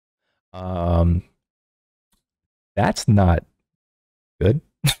Um, that's not good.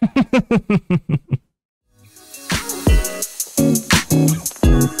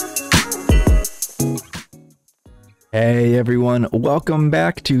 Hey everyone, welcome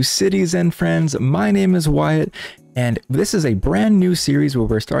back to Cities and Friends. My name is Wyatt, and this is a brand new series where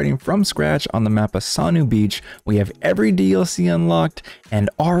we're starting from scratch on the map Asanu Beach. We have every DLC unlocked, and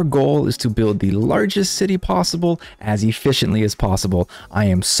our goal is to build the largest city possible as efficiently as possible. I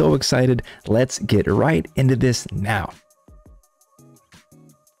am so excited. Let's get right into this now.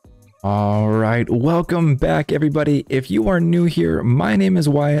 All right, welcome back everybody. If you are new here, my name is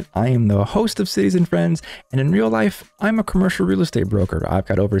Wyatt. I am the host of Cities and Friends, and in real life, I'm a commercial real estate broker. I've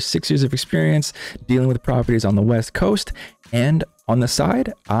got over 6 years of experience dealing with properties on the West Coast, and on the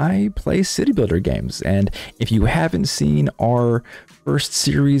side, I play city builder games. And if you haven't seen our first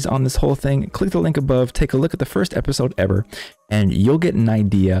series on this whole thing, click the link above, take a look at the first episode ever, and you'll get an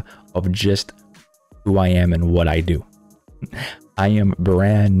idea of just who I am and what I do. I am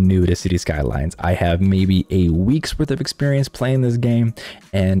brand new to City Skylines. I have maybe a week's worth of experience playing this game,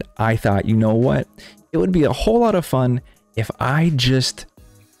 and I thought, you know what? It would be a whole lot of fun if I just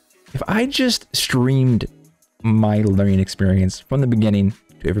streamed my learning experience from the beginning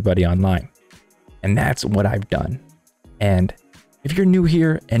to everybody online. And that's what I've done. And if you're new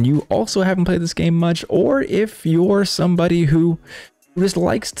here and you also haven't played this game much, or if you're somebody who just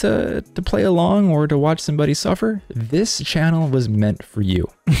likes to play along or to watch somebody suffer, this channel was meant for you.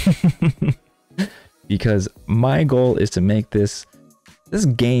 Because my goal is to make this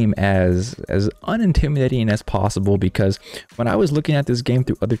game as unintimidating as possible, because when I was looking at this game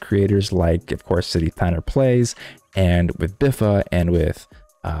through other creators like, of course, City Planner Plays, and with Biffa, and with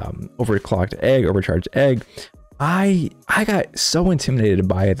Overcharged Egg, I got so intimidated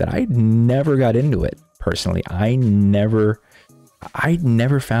by it that I never got into it personally. I never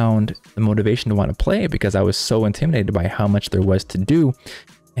found the motivation to want to play it because I was so intimidated by how much there was to do.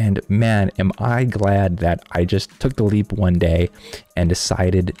 And man, am I glad that I just took the leap one day and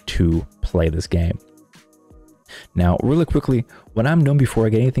decided to play this game. Now, really quickly, what I'm doing before I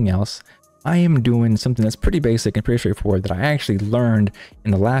get anything else, I am doing something that's pretty basic and pretty straightforward that I actually learned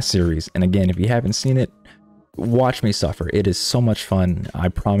in the last series. And again, if you haven't seen it, watch me suffer. It is so much fun. I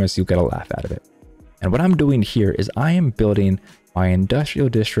promise you'll get a laugh out of it. And what I'm doing here is I am building my industrial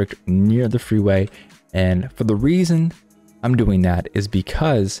district near the freeway, and for the reason I'm doing that is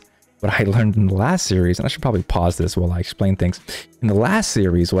because what I learned in the last series, and I should probably pause this while I explain things. In the last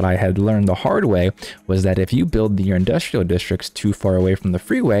series, what I had learned the hard way was that if you build your industrial districts too far away from the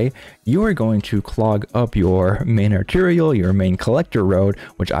freeway, you are going to clog up your main arterial, your main collector road,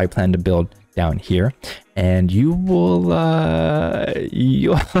 which I plan to build down here, and you will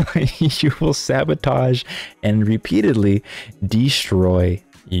you will sabotage and repeatedly destroy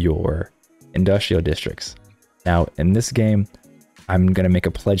your industrial districts. Now, in this game, I'm gonna make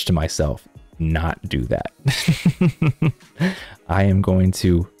a pledge to myself not do that. I am going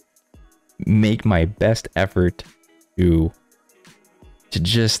to make my best effort to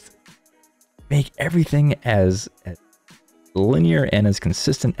just make everything as linear and as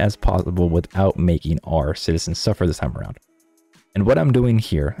consistent as possible without making our citizens suffer this time around. And what I'm doing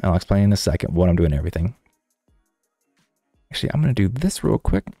here, and I'll explain in a second what I'm doing everything. Actually, I'm going to do this real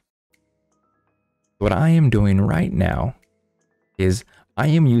quick. What I am doing right now is I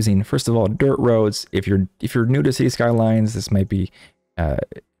am using, first of all, dirt roads. If you're new to City Skylines, this might be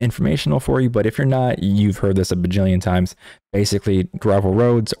informational for you, but if you're not, you've heard this a bajillion times. Basically, gravel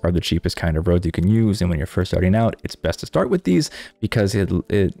roads are the cheapest kind of roads you can use, and when you're first starting out, it's best to start with these because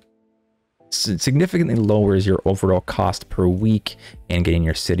it significantly lowers your overall cost per week in getting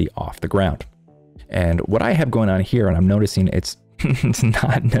your city off the ground. And what I have going on here, and I'm noticing it's it's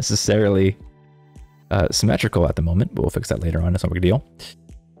not necessarily symmetrical at the moment, but we'll fix that later on. It's no big deal.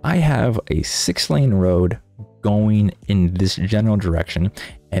 I have a 6-lane road going in this general direction,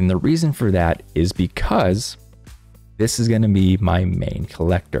 and the reason for that is because this is going to be my main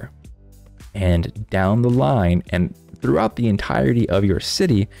collector, and down the line and throughout the entirety of your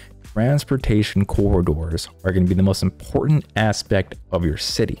city, transportation corridors are going to be the most important aspect of your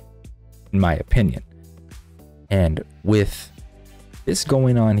city, in my opinion. And with this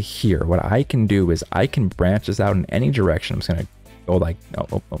going on here, what I can do is I can branch this out in any direction. I'm just going to go like,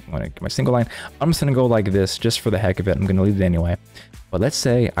 I'm going to get my single line. I'm just going to go like this just for the heck of it. I'm going to leave it anyway. But let's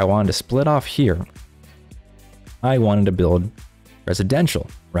say I wanted to split off here. I wanted to build residential,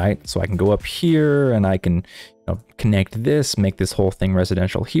 right? So I can go up here and I can connect this, make this whole thing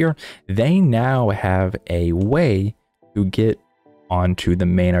residential here. They now have a way to get onto the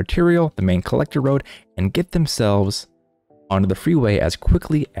main arterial, the main collector road, and get themselves onto the freeway as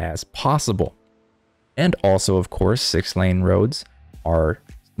quickly as possible. And also, of course, 6-lane roads are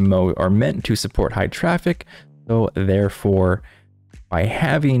meant to support high traffic. So therefore, by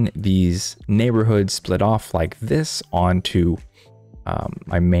having these neighborhoods split off like this onto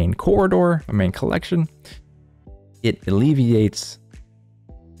my main corridor, my main collection, it alleviates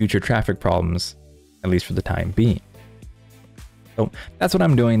future traffic problems, at least for the time being. So that's what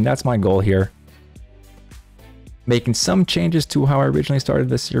I'm doing. That's my goal here. Making some changes to how I originally started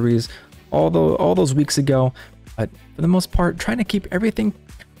this series all those weeks ago, but for the most part, trying to keep everything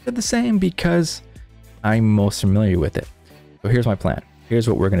the same because I'm most familiar with it. So here's my plan. Here's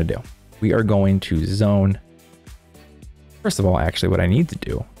what we're going to do. We are going to zone. First of all, actually, what I need to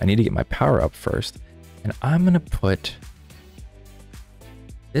do, I need to get my power up first. And I'm going to put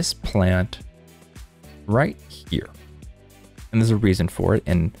this plant right here. And there's a reason for it.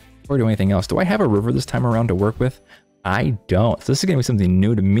 And before I do anything else, do I have a river this time around to work with? I don't. So this is going to be something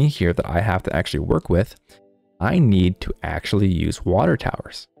new to me here that I have to actually work with. I need to actually use water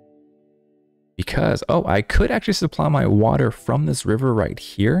towers. Because, oh, I could actually supply my water from this river right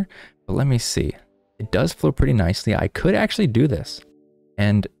here. But let me see. It does flow pretty nicely. I could actually do this.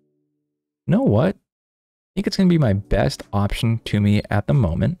 And you know what? I think it's going to be my best option to me at the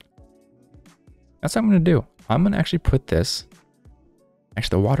moment. That's what I'm going to do. I'm going to actually put this.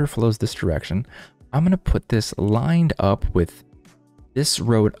 Actually, the water flows this direction. I'm going to put this lined up with this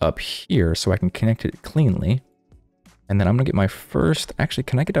road up here so I can connect it cleanly. And then I'm going to get my first, actually,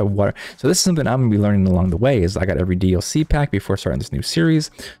 can I get a water? So this is something I'm going to be learning along the way is I got every DLC pack before starting this new series.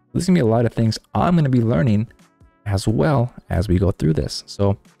 There's going to be a lot of things I'm going to be learning as well as we go through this.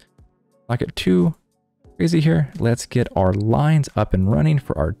 So not get too crazy here. Let's get our lines up and running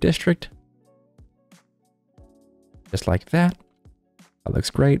for our district. Just like that. That looks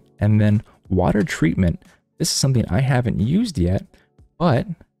great. And then water treatment. This is something I haven't used yet, but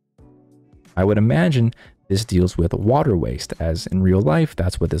I would imagine this deals with water waste, as in real life,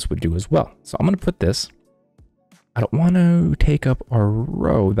 that's what this would do as well. So I'm going to put this. I don't want to take up our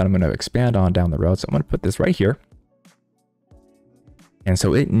road that I'm going to expand on down the road. So I'm going to put this right here. And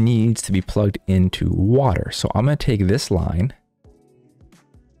so it needs to be plugged into water. So I'm going to take this line.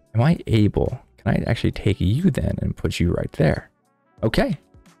 Am I able? Can I actually take you then and put you right there? Okay,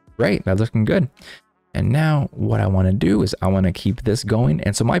 great. That's looking good. And now what I want to do is I want to keep this going.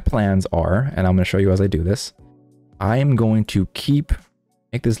 And so my plans are, and I'm going to show you as I do this, I am going to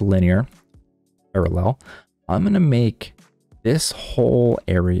make this linear, parallel. I'm going to make this whole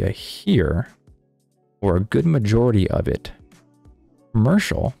area here, or a good majority of it,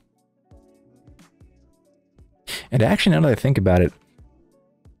 commercial. And actually, now that I think about it,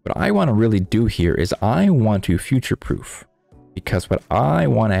 what I want to really do here is I want to future-proof. Because what I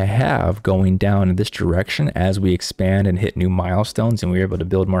want to have going down in this direction as we expand and hit new milestones and we're able to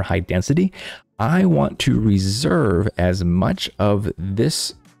build more high density, I want to reserve as much of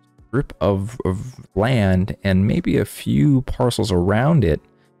this strip of land and maybe a few parcels around it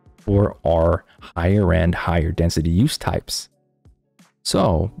for our higher end, higher density use types.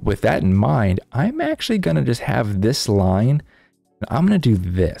 So with that in mind, I'm actually going to just have this line. I'm going to do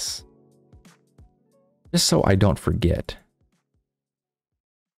this just so I don't forget.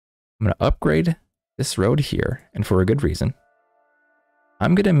 I'm going to upgrade this road here, and for a good reason.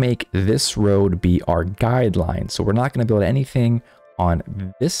 I'm going to make this road be our guideline, so we're not going to build anything on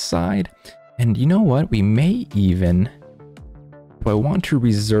this side. And you know what? We may even, if I want to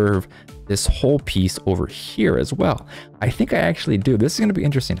reserve this whole piece over here as well. I think I actually do. This is going to be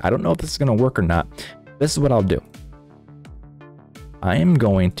interesting. I don't know if this is going to work or not. This is what I'll do. I am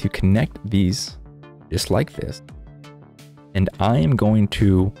going to connect these just like this, and I am going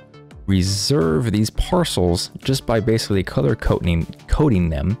to reserve these parcels just by basically color coding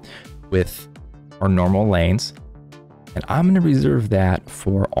them with our normal lanes. And I'm going to reserve that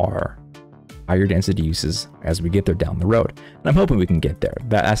for our higher density uses as we get there down the road. And I'm hoping we can get there.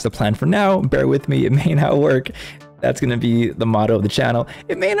 That's the plan for now. Bear with me. It may not work. That's going to be the motto of the channel.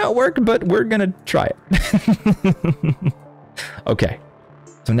 It may not work, but we're going to try it. Okay.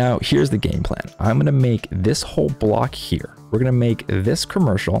 So now here's the game plan. I'm going to make this whole block here. We're going to make this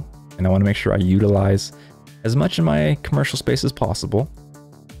commercial. And I want to make sure I utilize as much of my commercial space as possible.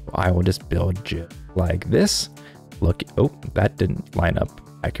 So I will just build just like this. Look, oh, that didn't line up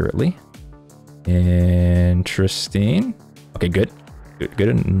accurately. Interesting. Okay, good. Good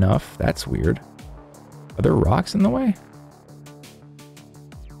enough. That's weird. Are there rocks in the way?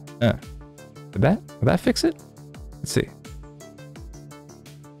 Will that fix it? Let's see.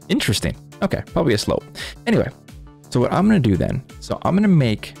 Interesting. Okay, probably a slope. Anyway, so what I'm going to do then, so I'm going to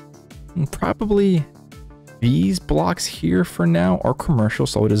make probably These blocks here for now are commercial,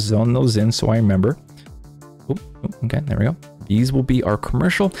 so I'll just zone those in so I remember. Okay, there we go. These will be our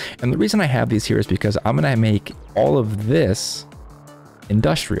commercial. And the reason I have these here is because I'm going to make all of this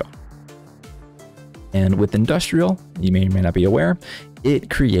industrial. And with industrial, you may or may not be aware, it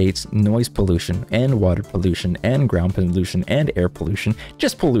creates noise pollution and water pollution and ground pollution and air pollution,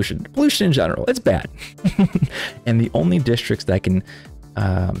 just pollution in general. It's bad. And the only districts that can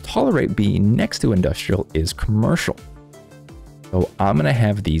tolerate being next to industrial is commercial. So I'm going to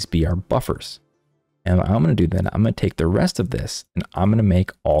have these be our buffers. And what I'm going to do then, I'm going to take the rest of this and I'm going to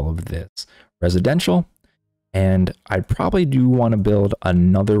make all of this residential. And I probably do want to build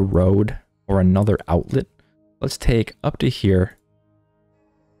another road or another outlet. Let's take up to here,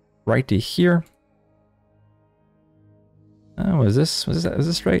 right to here. Is this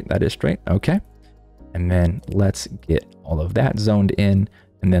straight? That is straight. Okay. And then let's get all of that zoned in.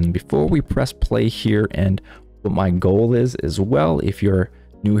 And then before we press play here, and what my goal is as well, if you're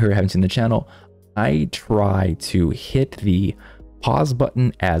new here, haven't seen the channel, I try to hit the pause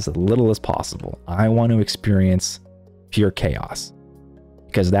button as little as possible. I want to experience pure chaos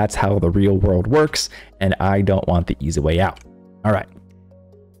because that's how the real world works, and I don't want the easy way out. All right,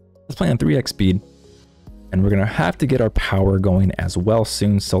 let's play on 3x speed, and we're gonna have to get our power going as well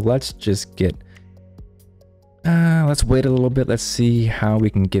soon. So let's just get, let's wait a little bit. Let's see how we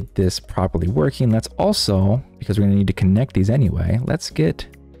can get this properly working. Let's also, because we're gonna need to connect these anyway, let's get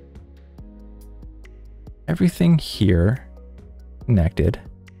everything here connected.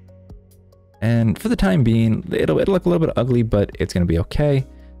 And for the time being, it'll look a little bit ugly, but it's going to be okay.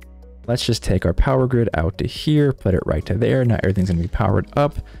 Let's just take our power grid out to here, put it right to there. Now everything's going to be powered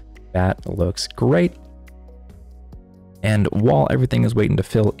up. That looks great. And while everything is waiting to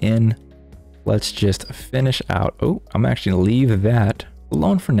fill in, let's just finish out. Oh, I'm actually going to leave that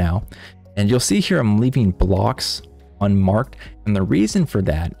alone for now. And you'll see here I'm leaving blocks unmarked, and the reason for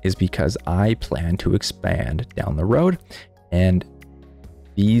that is because I plan to expand down the road, and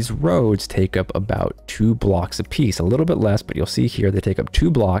these roads take up about 2 blocks a piece, a little bit less, but you'll see here they take up 2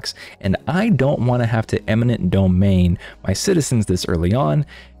 blocks, and I don't want to have to eminent domain my citizens this early on.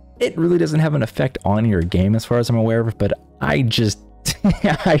 It really doesn't have an effect on your game as far as I'm aware of, but I just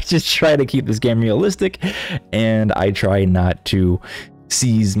I just try to keep this game realistic, and I try not to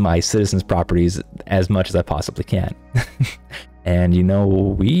seize my citizens' properties as much as I possibly can. And you know,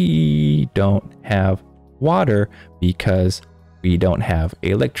 we don't have water because we don't have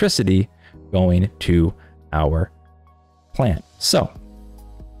electricity going to our plant. So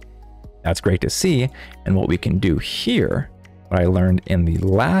that's great to see. And what we can do here, what I learned in the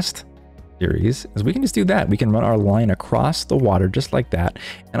last series, is we can just do that. We can run our line across the water just like that.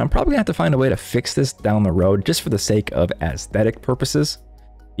 And I'm probably gonna have to find a way to fix this down the road just for the sake of aesthetic purposes,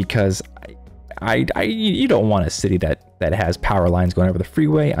 because you don't want a city that has power lines going over the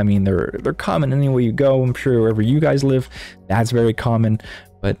freeway. I mean, they're common anywhere you go. I'm sure wherever you guys live, that's very common.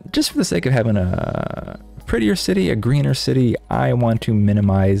 But just for the sake of having a prettier city, a greener city, I want to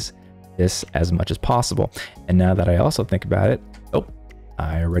minimize this as much as possible. And now that I also think about it, oh,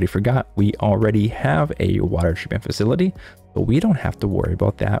 I already forgot. We already have a water treatment facility, but we don't have to worry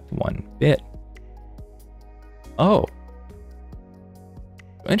about that one bit. Oh,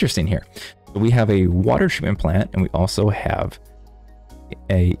 interesting here. So we have a water treatment plant, and we also have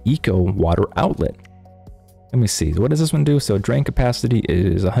a eco water outlet. Let me see. What does this one do? So drain capacity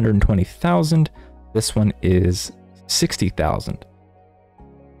is 120,000. This one is 60,000.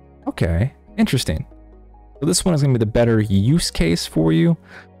 Okay, interesting. So this one is going to be the better use case for you,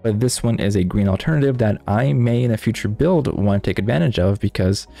 but this one is a green alternative that I may in a future build want to take advantage of,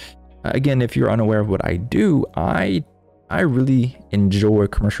 because again, if you're unaware of what I do, I really enjoy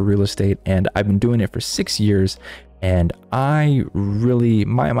commercial real estate, and I've been doing it for 6 years. And I really,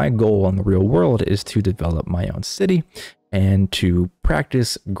 my goal in the real world is to develop my own city and to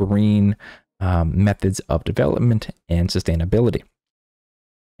practice green methods of development and sustainability.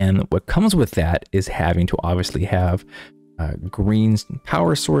 And what comes with that is having to obviously have green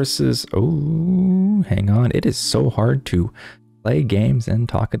power sources. Oh, hang on. It is so hard to play games and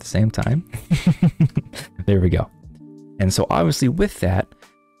talk at the same time. There we go. And so obviously with that,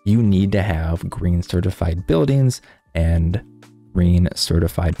 you need to have green certified buildings and green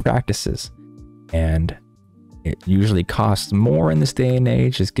certified practices. And it usually costs more in this day and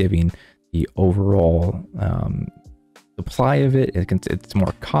age, just giving the overall supply of it. It's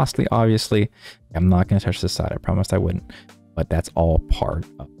more costly, obviously. I'm not going to touch this side. I promised I wouldn't, but that's all part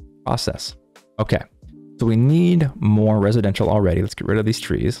of the process. Okay, so we need more residential already. Let's get rid of these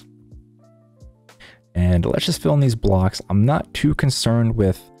trees. And let's just fill in these blocks. I'm not too concerned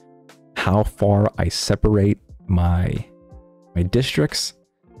with how far I separate my districts.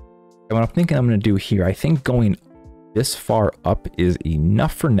 And what I'm thinking I'm going to do here, I think going this far up is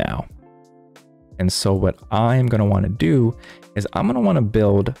enough for now. And so what I'm going to want to do is I'm going to want to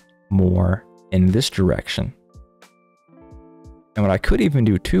build more in this direction. And what I could even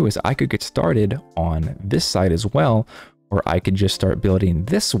do too is I could get started on this side as well, or I could just start building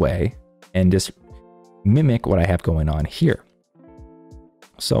this way and just mimic what I have going on here.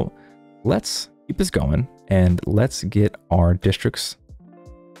 So let's keep this going and let's get our districts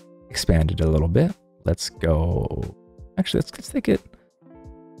expanded a little bit. Let's go, actually,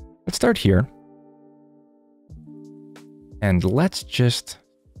 let's start here. And let's just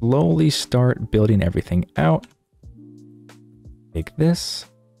slowly start building everything out. Take this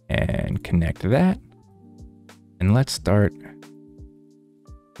and connect that. And let's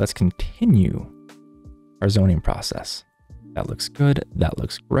continue our zoning process. That looks good. That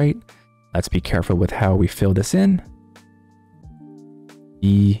looks great. Let's be careful with how we fill this in.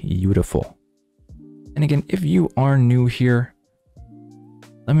 Beautiful. And again, if you are new here,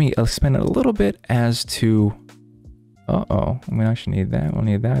 let me expand it a little bit as to, we actually need that. We'll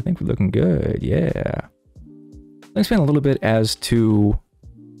need that. I think we're looking good. Yeah. Let me expand a little bit as to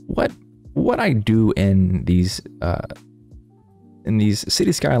what I do in these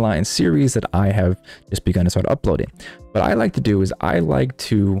city skyline series that I have just begun to start uploading. What I like to do is I like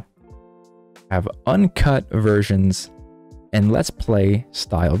to have uncut versions and let's play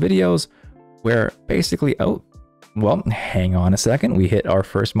style videos where basically, well, hang on a second. We hit our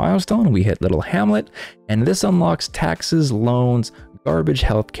first milestone. We hit Little Hamlet, and this unlocks taxes, loans, garbage,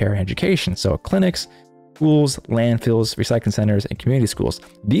 healthcare, and education. So clinics, schools, landfills, recycling centers, and community schools.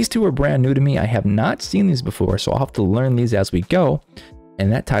 These two are brand new to me. I have not seen these before, so I'll have to learn these as we go.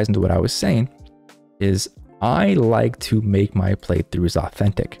 And that ties into what I was saying, is I like to make my playthroughs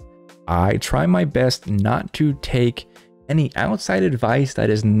authentic. I try my best not to take any outside advice that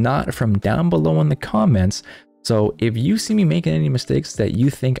is not from down below in the comments. So if you see me making any mistakes that you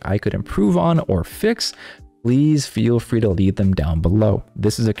think I could improve on or fix, please feel free to leave them down below.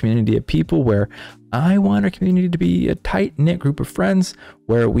 This is a community of people where I want our community to be a tight-knit group of friends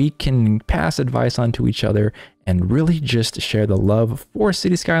where we can pass advice on to each other and really just share the love for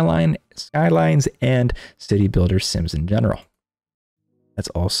city skylines and city builder sims in general. Let's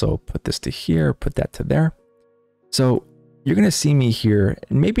also put this to here, put that to there. So you're going to see me here,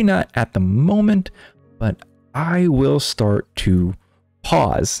 maybe not at the moment, but I will start to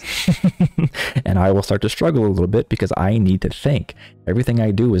pause and I will start to struggle a little bit because I need to think. Everything I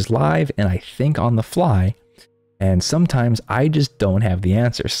do is live and I think on the fly, and sometimes I just don't have the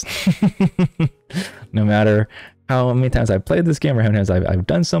answers. No matter how many times I've played this game or how many times I've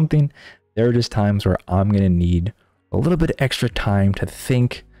done something, there are just times where I'm going to need a little bit extra time to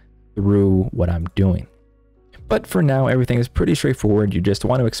think through what I'm doing. But for now, everything is pretty straightforward. You just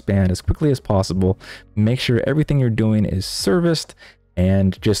want to expand as quickly as possible, make sure everything you're doing is serviced,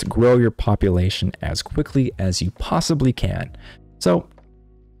 and just grow your population as quickly as you possibly can. So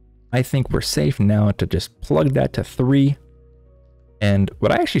I think we're safe now to just plug that to 3. And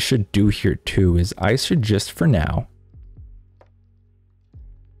what I actually should do here too is I should just for now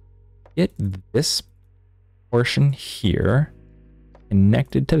get this portion here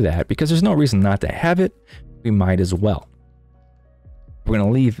connected to that, because there's no reason not to have it. We might as well. We're going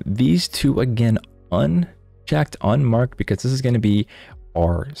to leave these two again unchecked, unmarked, because this is going to be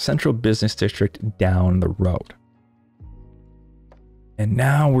our central business district down the road. And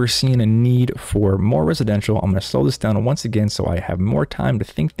now we're seeing a need for more residential. I'm going to slow this down once again so I have more time to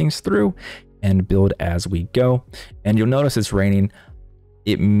think things through and build as we go. And you'll notice it's raining.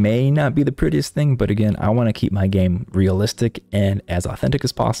 It may not be the prettiest thing, but again, I want to keep my game realistic and as authentic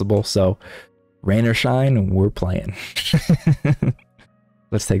as possible. So rain or shine, we're playing.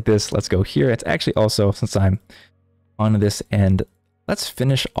 Let's take this. Let's go here. It's actually also, since I'm on this end, let's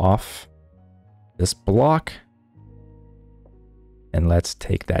finish off this block. And let's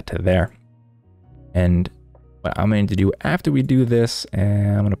take that to there. And what I'm going to do after we do this,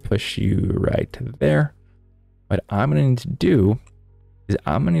 and I'm going to push you right to there. What I'm going to need to do is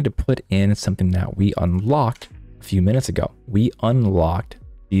I'm going to need to put in something that we unlocked a few minutes ago. We unlocked,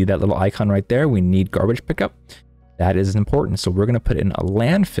 see that little icon right there? We need garbage pickup. That is important. So we're going to put in a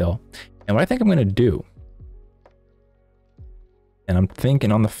landfill. And what I think I'm going to do, and I'm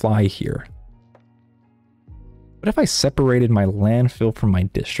thinking on the fly here, what if I separated my landfill from my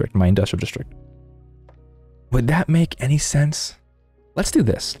district, my industrial district? Would that make any sense? Let's do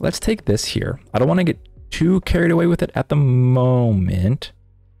this. Let's take this here. I don't want to get too carried away with it at the moment.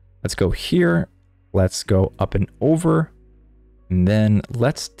 Let's go here. Let's go up and over. And then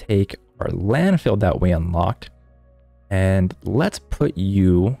let's take our landfill that we unlocked. And let's put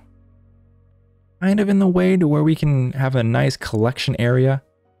you kind of in the way to where we can have a nice collection area.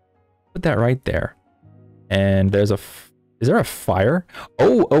 Put that right there. And there's is there a fire?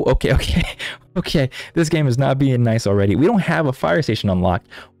 Oh, okay. Okay, this game is not being nice already. We don't have a fire station unlocked.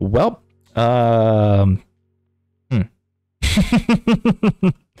 Well,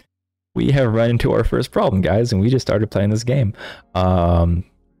 we have run into our first problem, guys, and we just started playing this game. That's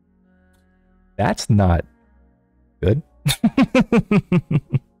not good.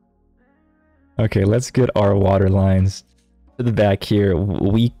 Okay, let's get our water lines to the back here.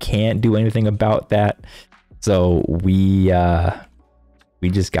 We can't do anything about that, so we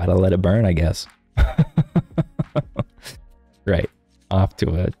just gotta let it burn, I guess. Right, off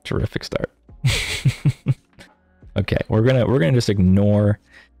to a terrific start. Okay, we're gonna just ignore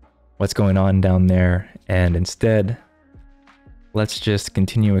what's going on down there, and instead let's just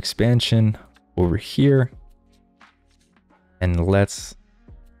continue expansion over here, and let's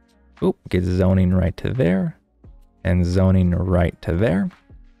get zoning right to there and zoning right to there.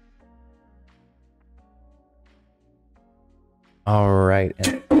 All right,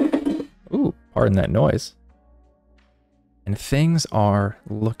 and pardon that noise. And things are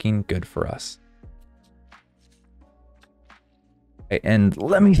looking good for us. Okay, and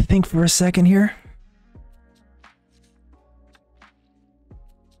let me think for a second here.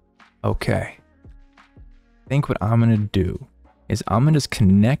 Okay. I think what I'm gonna do is I'm gonna just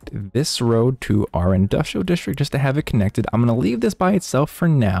connect this road to our industrial district just to have it connected. I'm gonna leave this by itself for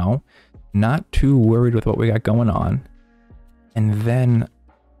now, not too worried with what we got going on. And then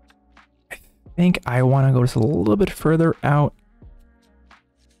I think I wanna go just a little bit further out.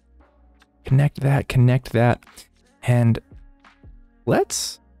 Connect that, and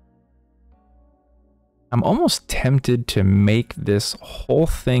I'm almost tempted to make this whole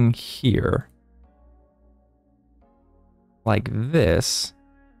thing here like this.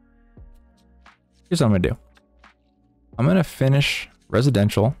 Here's what I'm gonna do. I'm gonna finish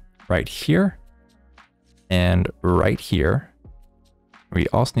residential right here and right here. We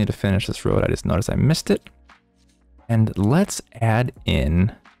also need to finish this road. I just noticed I missed it. And let's add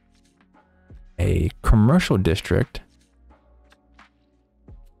in a commercial district.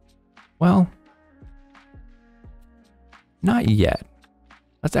 Well, not yet.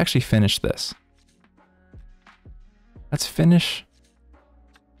 Let's actually finish this. Let's finish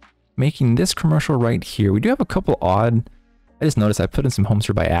making this commercial right here. We do have a couple odd, I just noticed I put in some homes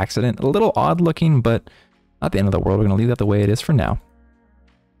here by accident. A little odd looking, but not the end of the world. We're gonna leave that the way it is for now.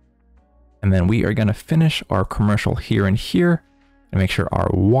 And then we are gonna finish our commercial here and here and make sure our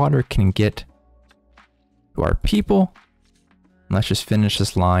water can get to our people. And let's just finish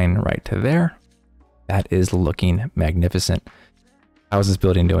this line right to there. That is looking magnificent. How's this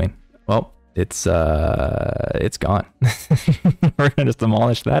building doing? Well, it's gone. We're gonna just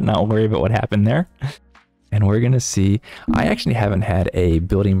demolish that, not worry about what happened there. And we're gonna see, I actually haven't had a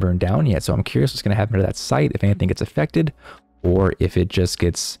building burn down yet, so I'm curious what's gonna happen to that site, if anything gets affected, or if it just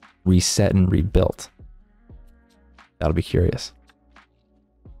gets reset and rebuilt. That'll be curious.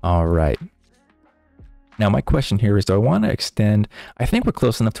 All right. Now my question here is, do I want to extend, I think we're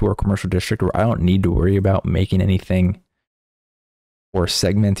close enough to our commercial district where I don't need to worry about making anything or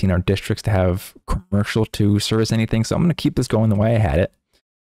segmenting our districts to have commercial to service anything. So I'm going to keep this going the way I had it.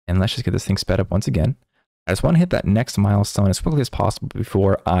 And let's just get this thing sped up once again. I just want to hit that next milestone as quickly as possible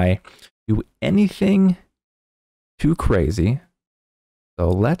before I do anything too crazy. So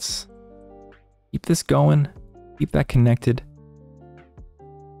let's keep this going, keep that connected.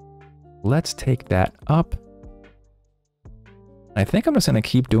 Let's take that up. I think I'm just going to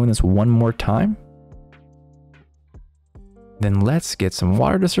keep doing this one more time. Then let's get some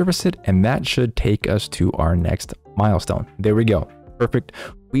water to service it, and that should take us to our next milestone. There we go. Perfect.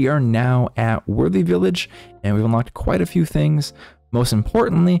 We are now at Worthy Village, and we've unlocked quite a few things. Most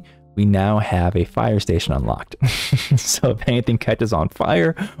importantly, we now have a fire station unlocked. So if anything catches on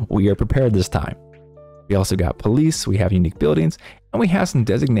fire, we are prepared this time. We also got police, we have unique buildings, and we have some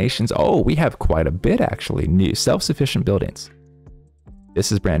designations. Oh, we have quite a bit actually. New self-sufficient buildings.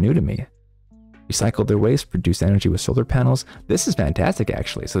 This is brand new to me. Recycle their waste, produce energy with solar panels. This is fantastic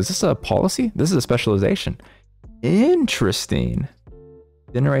actually. So is this a policy? This is a specialization. Interesting.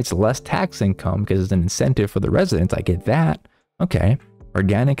 Generates less tax income because it's an incentive for the residents. I get that. Okay.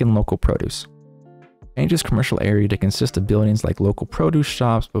 Organic and local produce. Changes commercial area to consist of buildings like local produce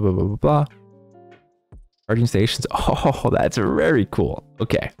shops, blah, blah, blah, blah, blah. Charging stations. Oh, that's very cool.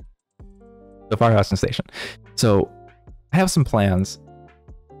 Okay. The firehouse and station. So I have some plans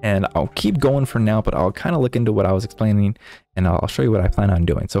And I'll keep going for now, but I'll kind of look into what I was explaining, and I'll show you what I plan on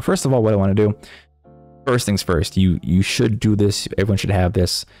doing. So first of all, what I want to do, first things first, you should do this. Everyone should have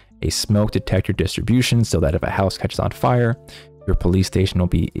this, a smoke detector distribution, so that if a house catches on fire, your police station will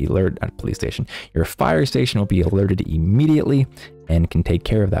be your fire station will be alerted immediately and can take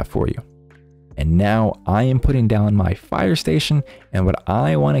care of that for you. And now I am putting down my fire station, and what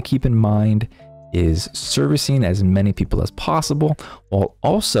I want to keep in mind is servicing as many people as possible while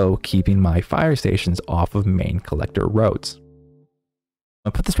also keeping my fire stations off of main collector roads.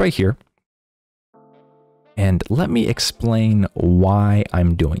 I'll put this right here. And let me explain why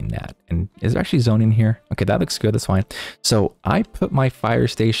I'm doing that. And is there actually zoning here? Okay, that looks good, that's fine. So I put my fire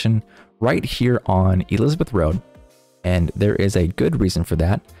station right here on Elizabeth Road, and there is a good reason for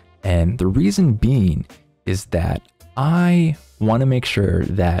that. And the reason being is that I want to make sure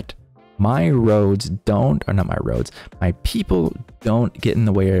that my roads don't, or not my roads, my people don't get in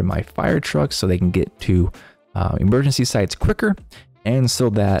the way of my fire trucks so they can get to emergency sites quicker, and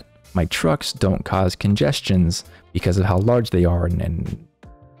so that my trucks don't cause congestions because of how large they are and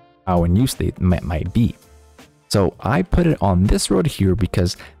how in use they might be. So I put it on this road here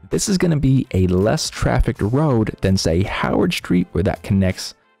because this is going to be a less trafficked road than, say, Howard Street, where that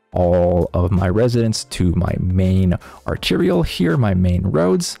connects all of my residents to my main arterial here, my main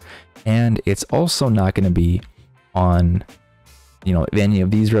roads. And it's also not going to be on, you know, any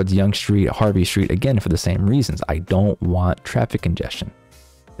of these roads, Young Street, Harvey Street, again, for the same reasons. I don't want traffic congestion,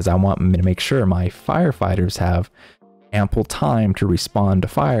 because I want to make sure my firefighters have ample time to respond to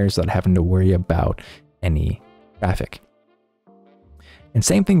fires without having to worry about any traffic. And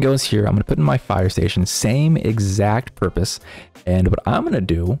same thing goes here. I'm going to put in my fire station, same exact purpose. And what I'm going to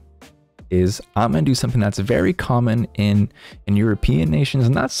do is I'm going to do something that's very common in European nations,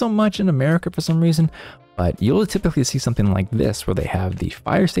 not so much in America for some reason, but you'll typically see something like this, where they have the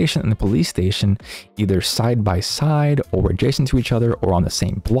fire station and the police station either side by side or adjacent to each other or on the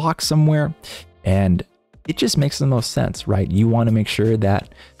same block somewhere. And it just makes the most sense, right? You want to make sure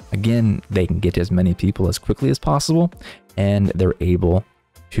that, again, they can get to as many people as quickly as possible, and they're able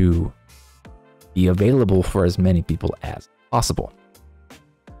to be available for as many people as possible.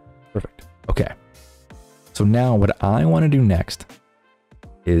 Perfect. Okay. So now what I want to do next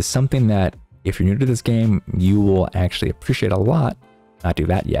is something that, if you're new to this game, you will actually appreciate a lot. Not do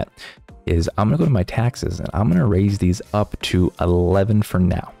that yet. Is I'm going to go to my taxes, and I'm going to raise these up to 11 for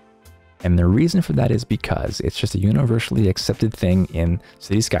now. And the reason for that is because it's just a universally accepted thing in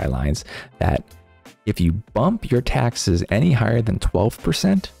city skylines that if you bump your taxes any higher than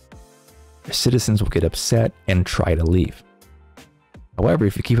 12%, your citizens will get upset and try to leave. However,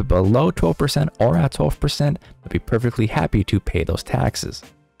 if you keep it below 12% or at 12%, they'll be perfectly happy to pay those taxes.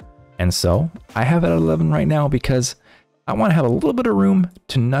 And so I have it at 11 right now because I want to have a little bit of room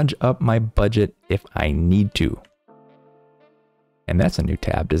to nudge up my budget if I need to. And that's a new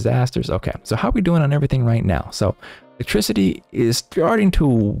tab, disasters. Okay, so how are we doing on everything right now? So electricity is starting to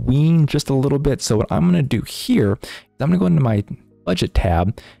wean just a little bit. So what I'm going to do here is I'm going to go into my budget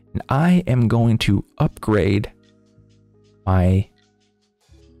tab, and I am going to upgrade my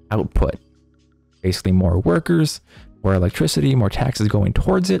output. Basically more workers, more electricity, more taxes going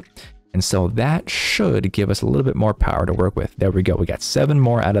towards it. And so that should give us a little bit more power to work with. There we go. We got 7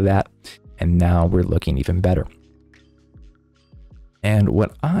 more out of that. And now we're looking even better. And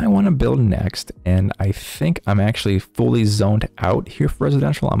what I want to build next, and I think I'm actually fully zoned out here for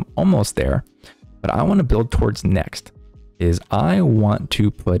residential. I'm almost there. But I want to build towards next is I want to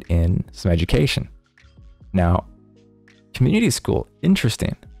put in some education. Now, community school,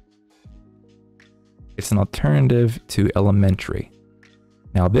 interesting. It's an alternative to elementary.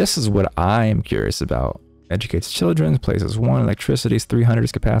 Now, this is what I am curious about. Educates children, places 1, electricity is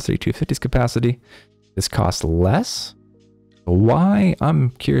 300's capacity, 250's capacity. This costs less. Why I'm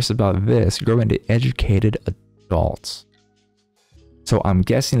curious about this, grow into educated adults. So I'm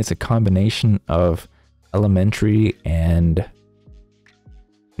guessing it's a combination of elementary and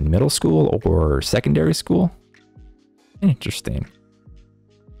middle school or secondary school. Interesting.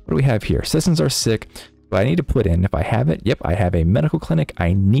 What do we have here? Citizens are sick, but I need to put in, if I have it, yep, I have a medical clinic.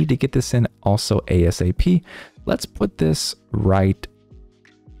 I need to get this in also ASAP. Let's put this right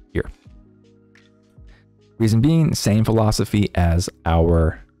here. Reason being, same philosophy as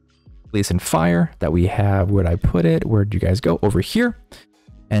our police and fire that we have. Where'd I put it? Where'd you guys go? Over here.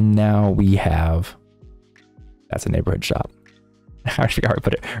 And now we have, that's a neighborhood shop. I forgot where I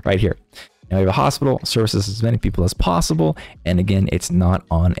put it, right here. Now we have a hospital, services as many people as possible. And again, it's not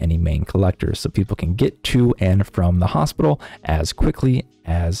on any main collectors. So people can get to and from the hospital as quickly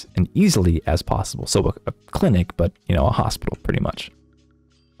as and easily as possible. So a clinic, but you know, a hospital pretty much.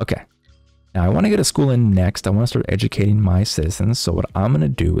 Okay. Now I want to get a school in next. I want to start educating my citizens. So what I'm going to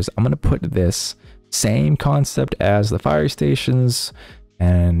do is I'm going to put this same concept as the fire stations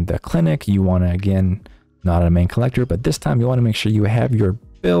and the clinic. You want to, again, not a main collector, but this time you want to make sure you have your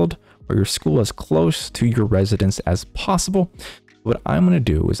build or your school as close to your residence as possible. What I'm going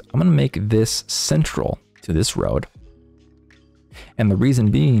to do is I'm going to make this central to this road. And the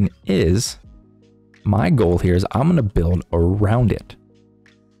reason being is my goal here is I'm going to build around it.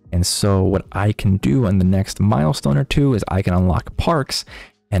 And so what I can do in the next milestone or two is I can unlock parks,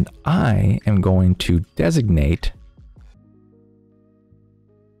 and I am going to designate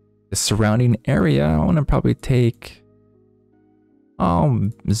the surrounding area. I want to probably take, I'll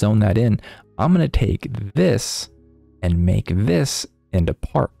zone that in. I'm going to take this and make this into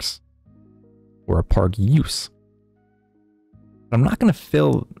parks or a park use. But I'm not going to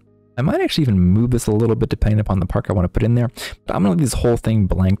fill, I might actually even move this a little bit depending upon the park I want to put in there. But I'm going to leave this whole thing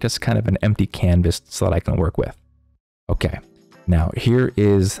blank, just kind of an empty canvas so that I can work with. Okay, now here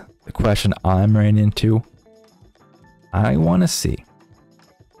is the question I'm running into. I want to see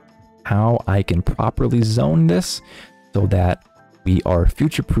how I can properly zone this so that we are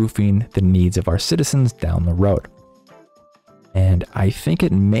future-proofing the needs of our citizens down the road. And I think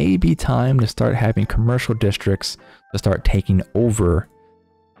it may be time to start having commercial districts to start taking over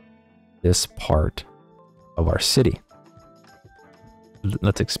this part of our city.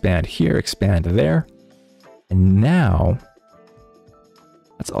 Let's expand here, expand there. And now,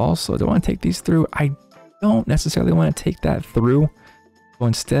 let's also, do I want to take these through? I don't necessarily want to take that through. So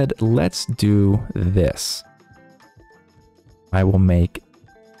instead, let's do this. I will make,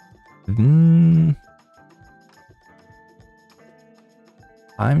 I'm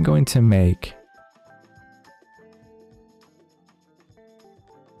going to make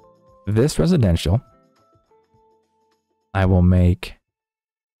this residential. I will make,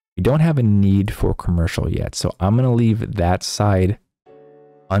 we don't have a need for commercial yet, so I'm going to leave that side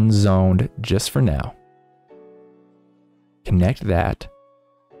unzoned just for now. Connect that,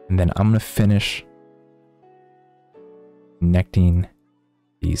 and then I'm going to finish connecting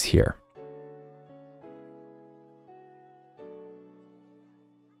these here.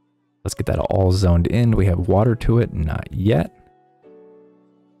 Let's get that all zoned in. Do we have water to it? Not yet.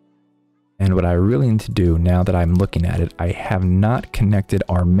 And what I really need to do now that I'm looking at it, I have not connected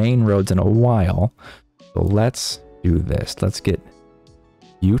our main roads in a while. So let's do this. Let's get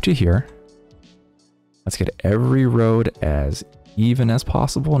you to here. Let's get every road as even as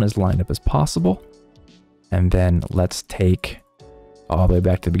possible and as lined up as possible. And then let's take all the way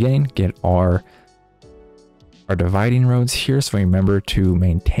back to the beginning, get our dividing roads here, so remember to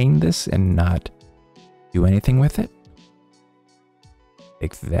maintain this and not do anything with it.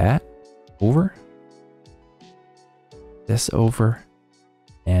 Take that over, this over,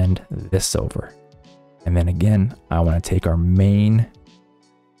 and this over. And then again, I want to take our main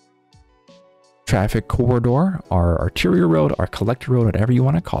traffic corridor, our arterial road, our collector road, whatever you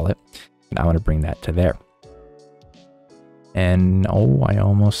want to call it, and I want to bring that to there. And oh, I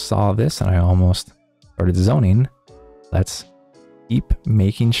almost saw this and I almost started zoning. Let's keep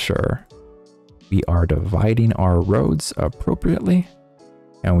making sure we are dividing our roads appropriately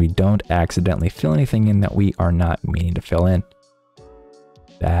and we don't accidentally fill anything in that we are not meaning to fill in.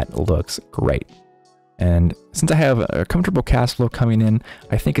 That looks great. And since I have a comfortable cash flow coming in,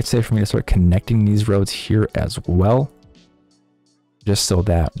 I think it's safe for me to start connecting these roads here as well, just so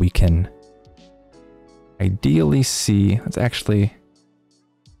that we can ideally see, let's actually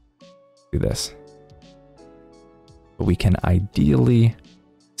do this. But we can ideally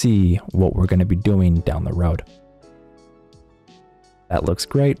see what we're going to be doing down the road. That looks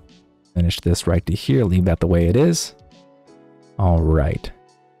great. Finish this right to here, leave that the way it is. All right.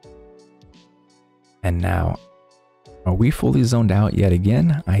 And now, are we fully zoned out yet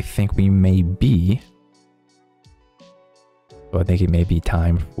again? I think we may be. So I think it may be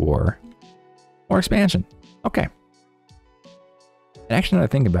time for more expansion. Okay. And actually, now that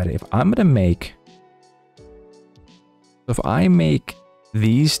I think about it, if I'm going to make, if I make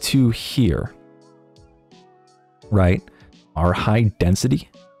these two here, right, are high density,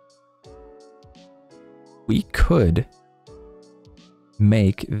 we could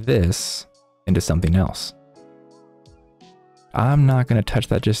make this into something else. I'm not going to touch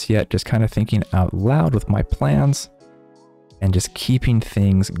that just yet, just kind of thinking out loud with my plans and just keeping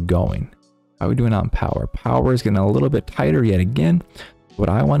things going. How are we doing on power? Power is getting a little bit tighter yet again. What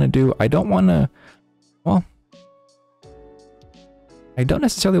I want to do, I don't want to, well, I don't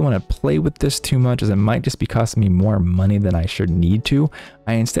necessarily want to play with this too much, as it might just be costing me more money than I should need to.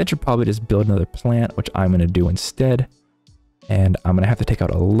 I instead should probably just build another plant, which I'm going to do instead. And I'm going to have to take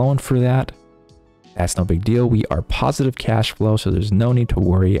out a loan for that. That's no big deal. We are positive cash flow, so there's no need to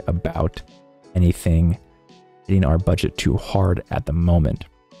worry about anything hitting our budget too hard at the moment.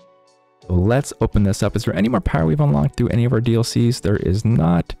 So let's open this up. Is there any more power we've unlocked through any of our DLCs? There is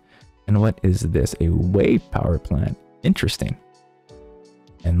not. And what is this? A wave power plant. Interesting.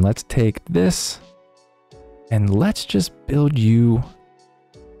 And let's take this and let's just build you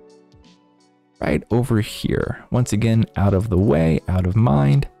right over here. Once again, out of the way, out of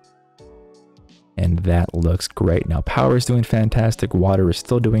mind. And that looks great. Now power is doing fantastic. Water is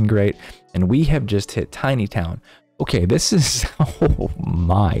still doing great. And we have just hit Tiny Town. Okay, this is, oh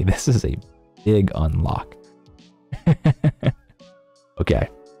my, this is a big unlock. Okay.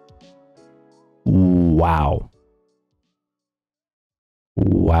 Wow.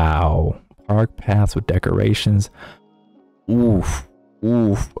 Wow. Park paths with decorations. Oof.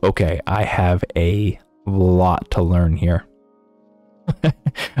 Oof. Okay, I have a lot to learn here.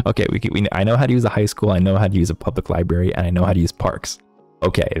 Okay, I know how to use a high school, I know how to use a public library, and I know how to use parks.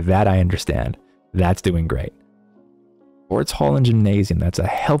 Okay, that I understand. That's doing great. Sports hall and gymnasium, that's a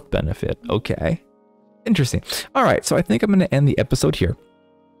health benefit. Okay, interesting. All right, so I think I'm going to end the episode here.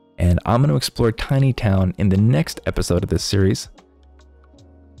 And I'm going to explore Tiny Town in the next episode of this series.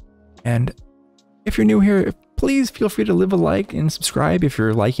 And if you're new here, please feel free to leave a like and subscribe if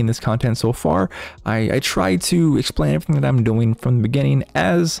you're liking this content so far. I try to explain everything that I'm doing from the beginning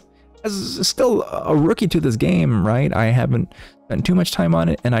as still a rookie to this game, right? I haven't spent too much time on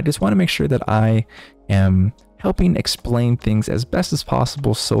it, and I just want to make sure that I am helping explain things as best as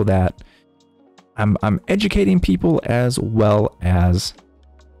possible so that I'm educating people as well as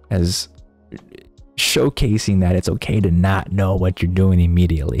showcasing that it's okay to not know what you're doing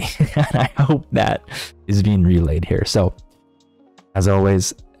immediately. And I hope that is being relayed here. So as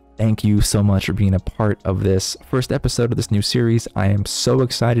always, thank you so much for being a part of this first episode of this new series. I am so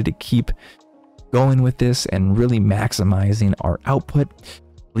excited to keep going with this and really maximizing our output.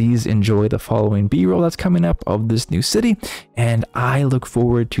 Please enjoy the following B-roll that's coming up of this new city, and I look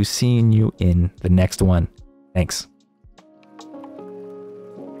forward to seeing you in the next one. Thanks.